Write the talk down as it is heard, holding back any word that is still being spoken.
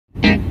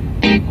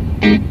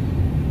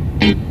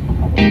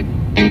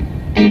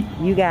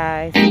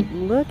guys,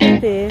 look at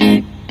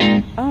this.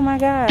 Oh my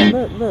God,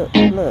 look, look,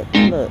 look,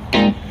 look.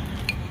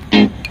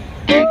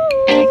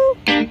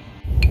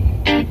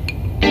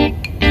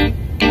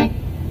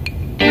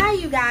 Hi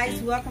you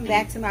guys, welcome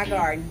back to my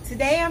garden.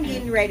 Today I'm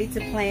getting ready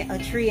to plant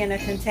a tree in a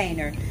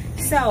container.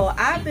 So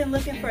I've been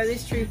looking for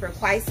this tree for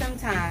quite some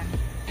time.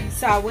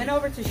 So I went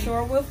over to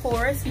Shorewood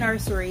Forest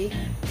Nursery,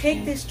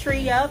 picked this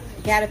tree up,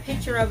 got a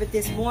picture of it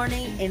this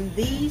morning, and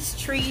these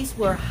trees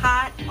were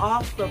hot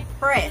off the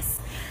press.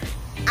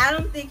 I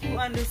don't think you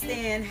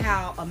understand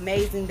how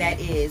amazing that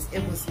is.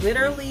 It was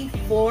literally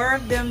 4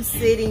 of them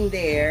sitting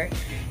there,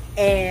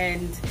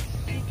 and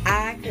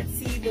I could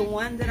see the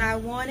one that I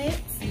wanted.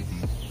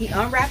 He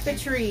unwrapped the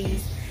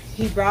trees.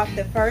 He brought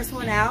the first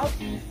one out.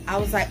 I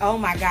was like, oh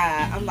my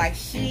God. I'm like,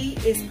 she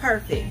is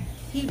perfect.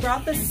 He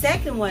brought the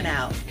second one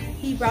out.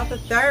 He brought the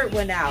third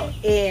one out.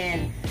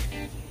 And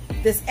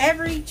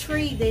every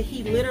tree that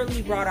he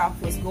literally brought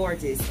off was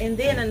gorgeous. And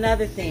then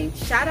another thing,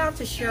 shout out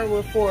to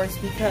Sherwood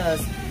Forest,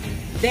 because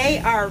they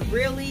are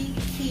really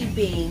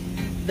keeping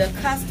the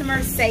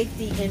customer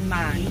safety in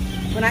mind.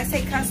 When I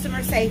say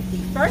customer safety,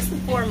 first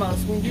and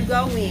foremost, when you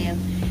go in,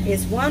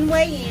 it's one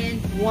way in,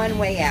 one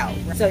way out.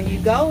 So you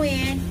go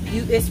in,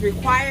 it's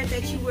required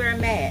that you wear a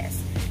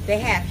mask. They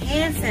have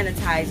hand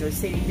sanitizer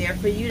sitting there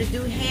for you to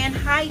do hand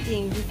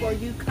hygiene before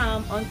you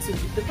come onto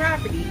the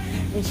property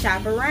and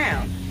shop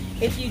around.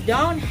 If you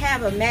don't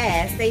have a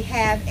mask, they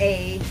have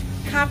a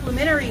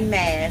complimentary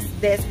mask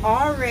that's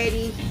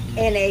already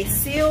in a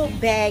sealed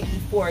baggie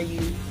for you.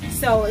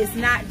 So it's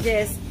not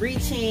just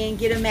reach in,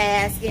 get a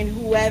mask, and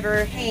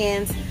whoever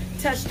hands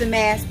touch the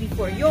mask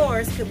before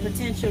yours could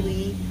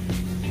potentially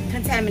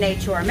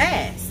contaminate your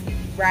mask,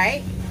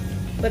 right?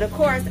 But of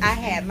course, I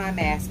had my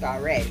mask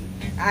already.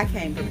 I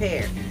came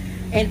prepared.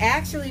 And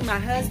actually, my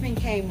husband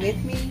came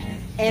with me,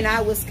 and I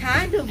was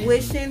kind of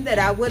wishing that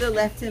I would have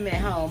left him at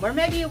home. Or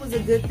maybe it was a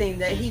good thing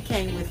that he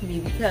came with me,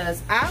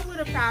 because I would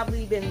have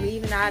probably been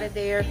leaving out of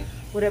there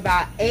with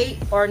about 8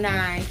 or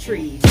 9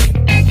 trees.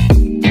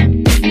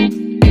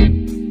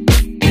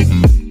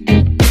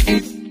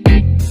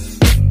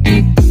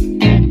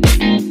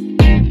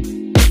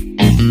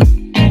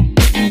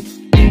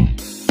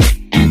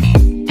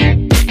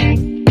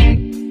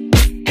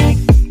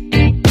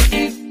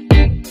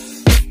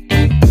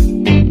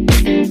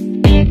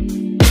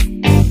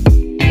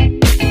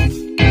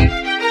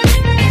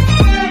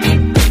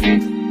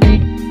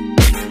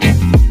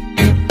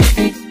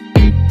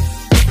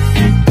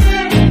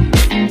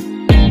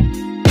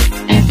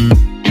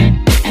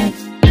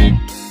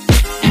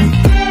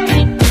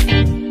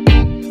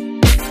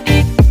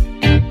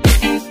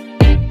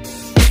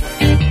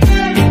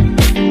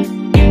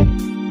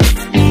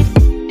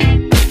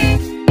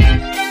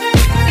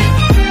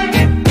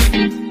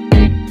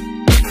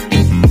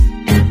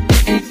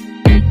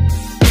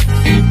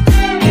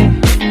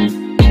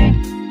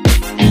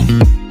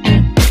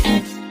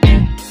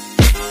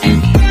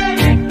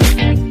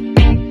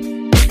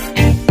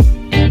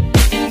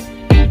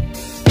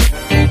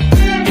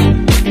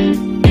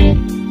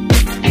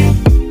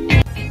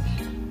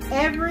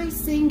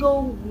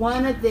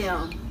 One of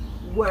them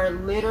were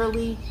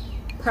literally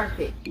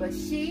perfect, but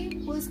she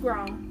was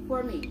grown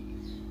for me.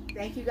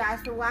 Thank you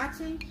guys for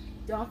watching.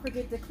 Don't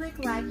forget to click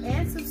like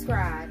and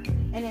subscribe.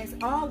 And as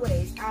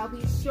always, I'll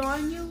be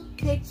showing you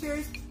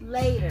pictures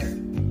later.